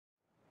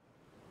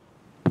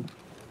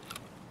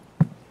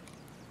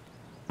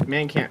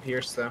Man can't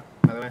pierce though,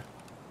 by the way.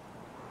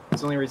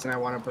 That's the only reason I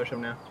want to push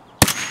him now.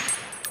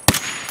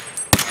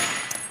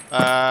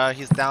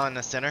 He's down in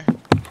the center.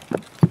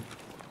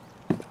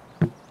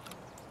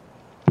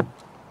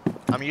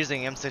 I'm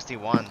using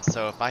M61,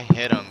 so if I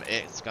hit him,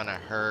 it's gonna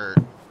hurt.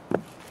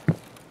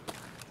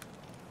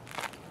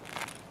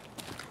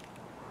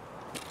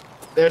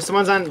 There's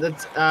someone's on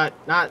the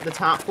not the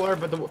top floor,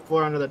 but the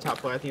floor under the top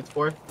floor. I think it's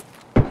fourth.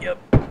 Yep.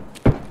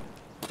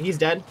 He's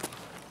dead.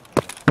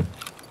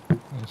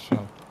 Nice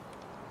shot.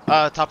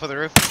 Top of the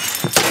roof.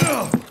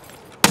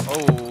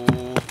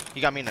 Oh,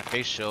 he got me in the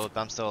face shield, but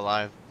I'm still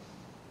alive.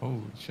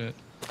 Holy shit.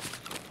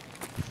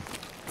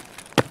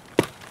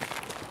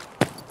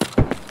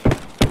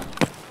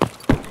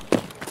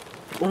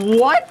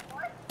 What?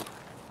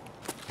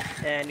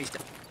 And he's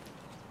dead.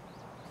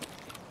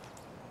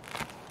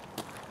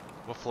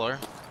 What floor?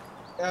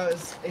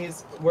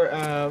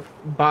 We're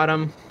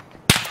bottom.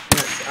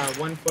 Yes,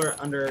 one floor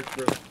under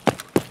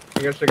roof.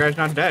 I guess the guy's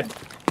not dead.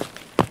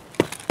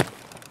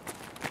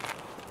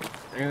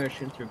 I think they're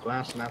shooting through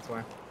glass, and that's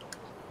why.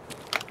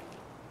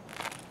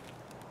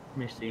 Let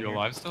me see. You here.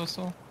 alive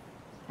still?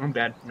 I'm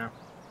dead. No.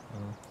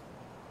 Do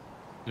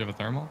you have a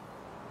thermal?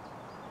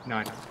 No,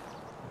 I don't.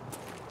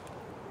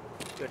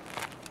 Good.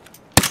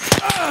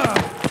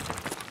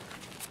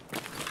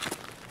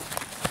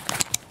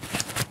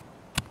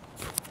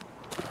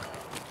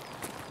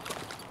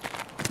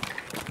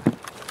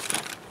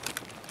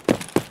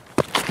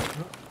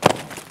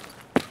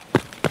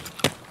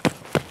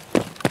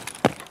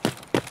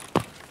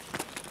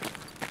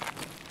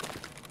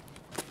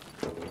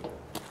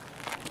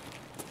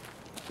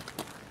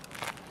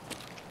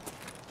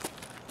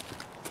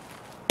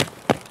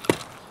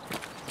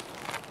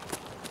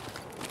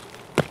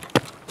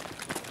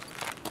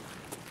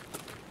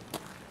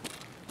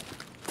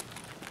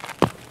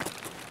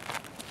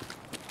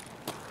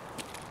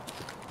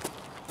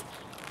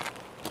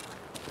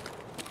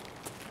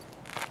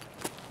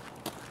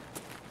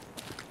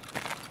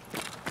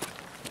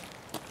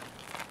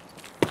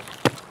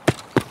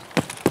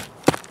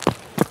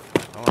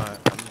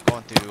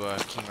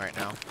 King right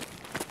now.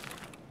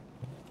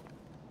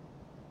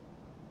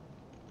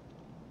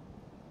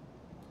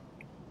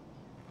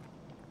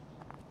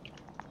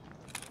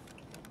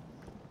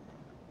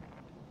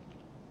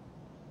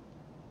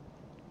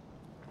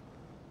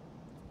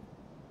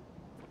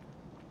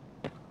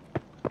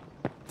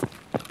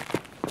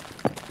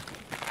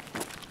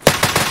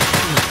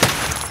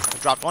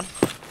 Dropped one.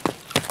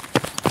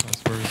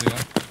 That's where is he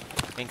at?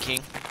 In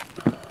King.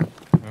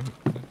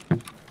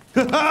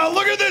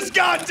 Look at this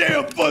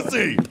goddamn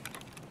pussy!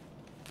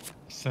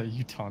 Is that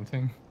you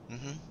taunting?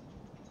 Mm-hmm.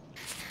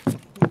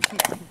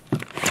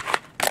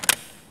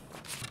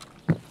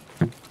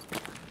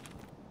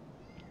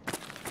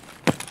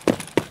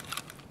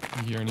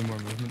 You hear any more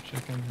movement,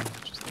 chicken?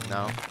 Just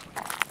No.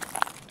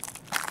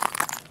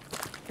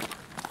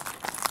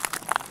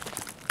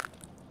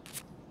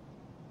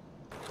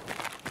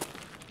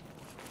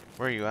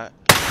 Where are you at?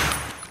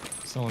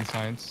 Still in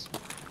science.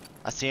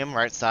 I see him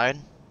right side.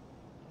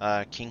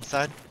 King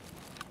side.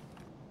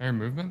 Air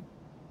movement?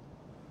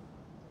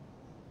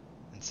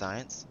 In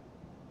science.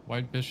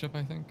 White bishop,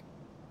 I think.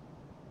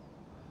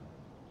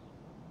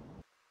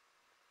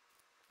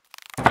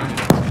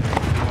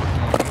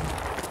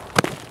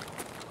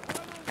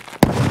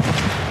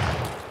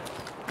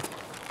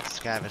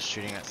 Scav is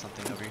shooting at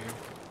something over here.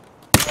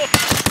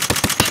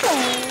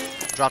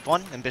 Dropped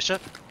one in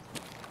Bishop.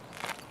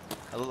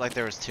 It looked like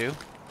there was two.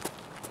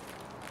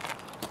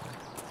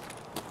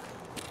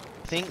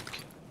 I think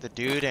the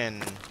dude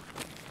in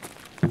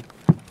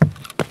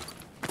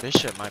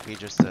Bishop might be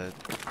just a...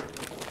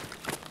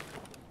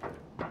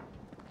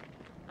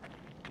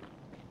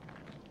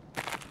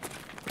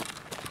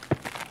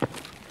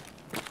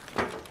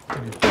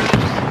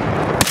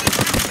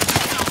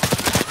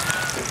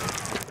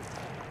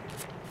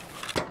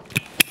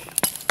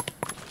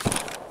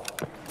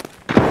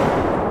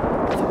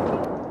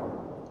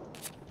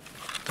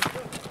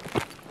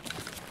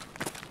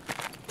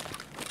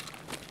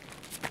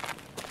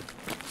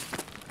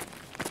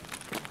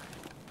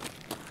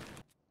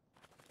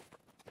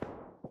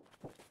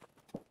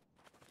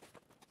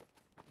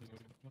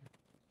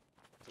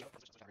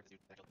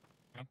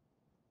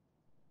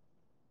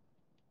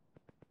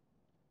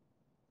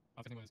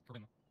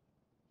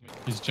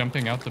 He's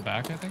jumping out the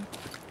back, I think.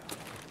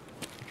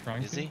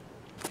 Trying Is to. he?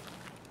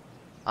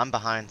 I'm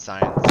behind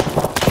science.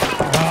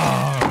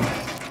 Oh.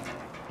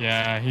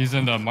 Yeah, he's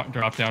in the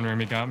drop down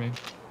room. He got me.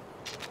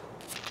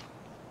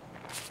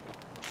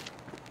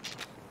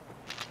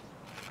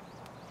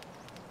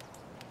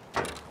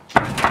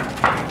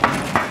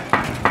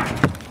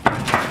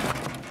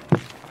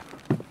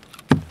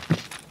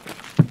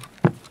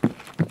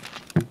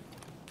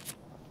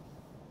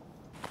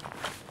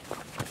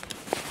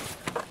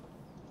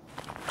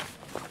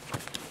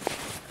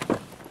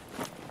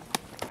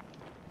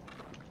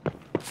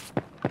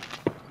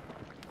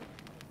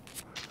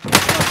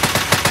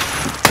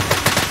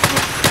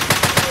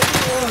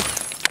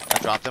 I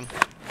dropped him.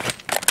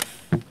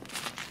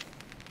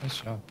 Nice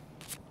shot.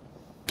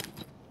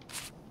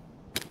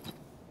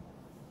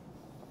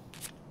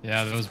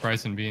 Yeah, those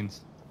Bryson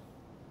beans.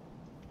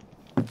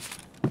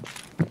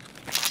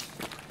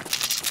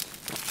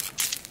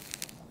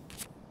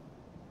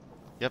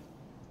 Yep.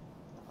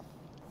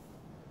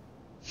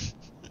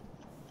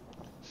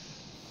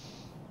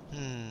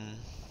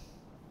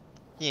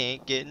 He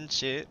ain't getting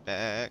shit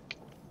back.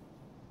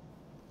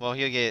 Well,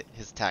 he'll get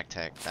his tac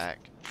back.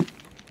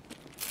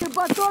 Ты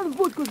батон в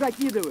будку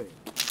закидывай.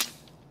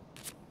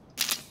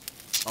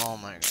 Oh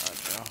my god,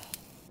 bro.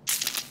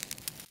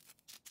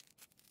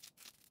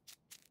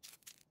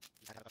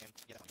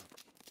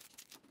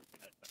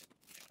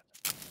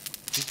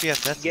 Whose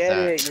BSS is Get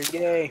that? it,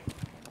 you're gay.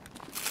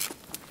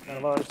 None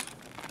of ours.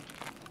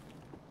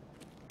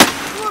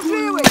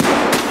 Служивый!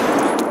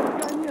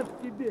 Конец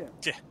тебе.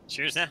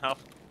 Cheers now.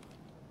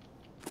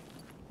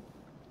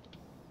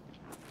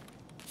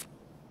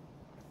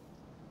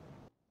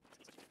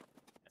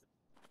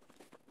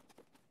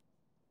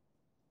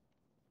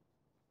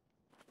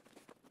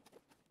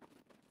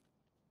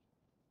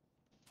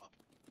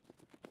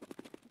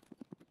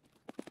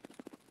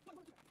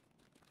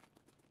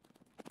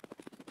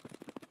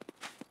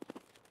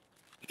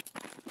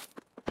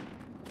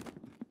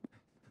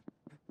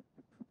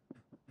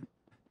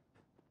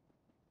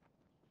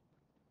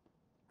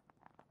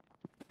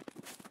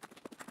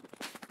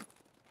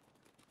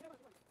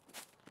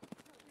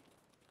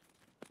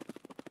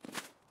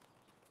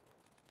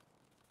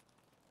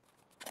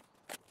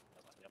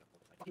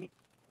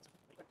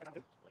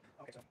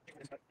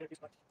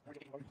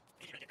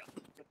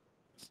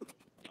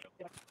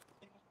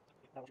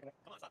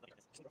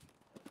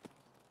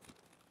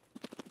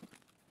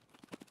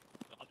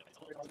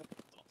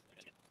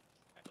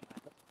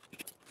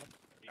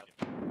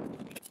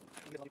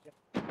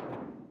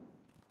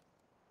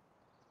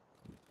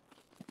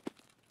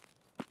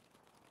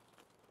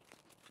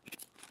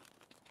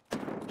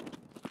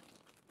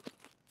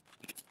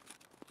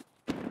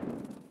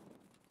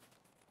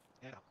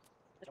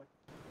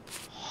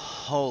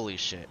 Holy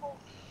shit.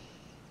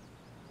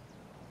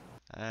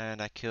 And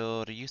I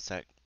killed a USEC.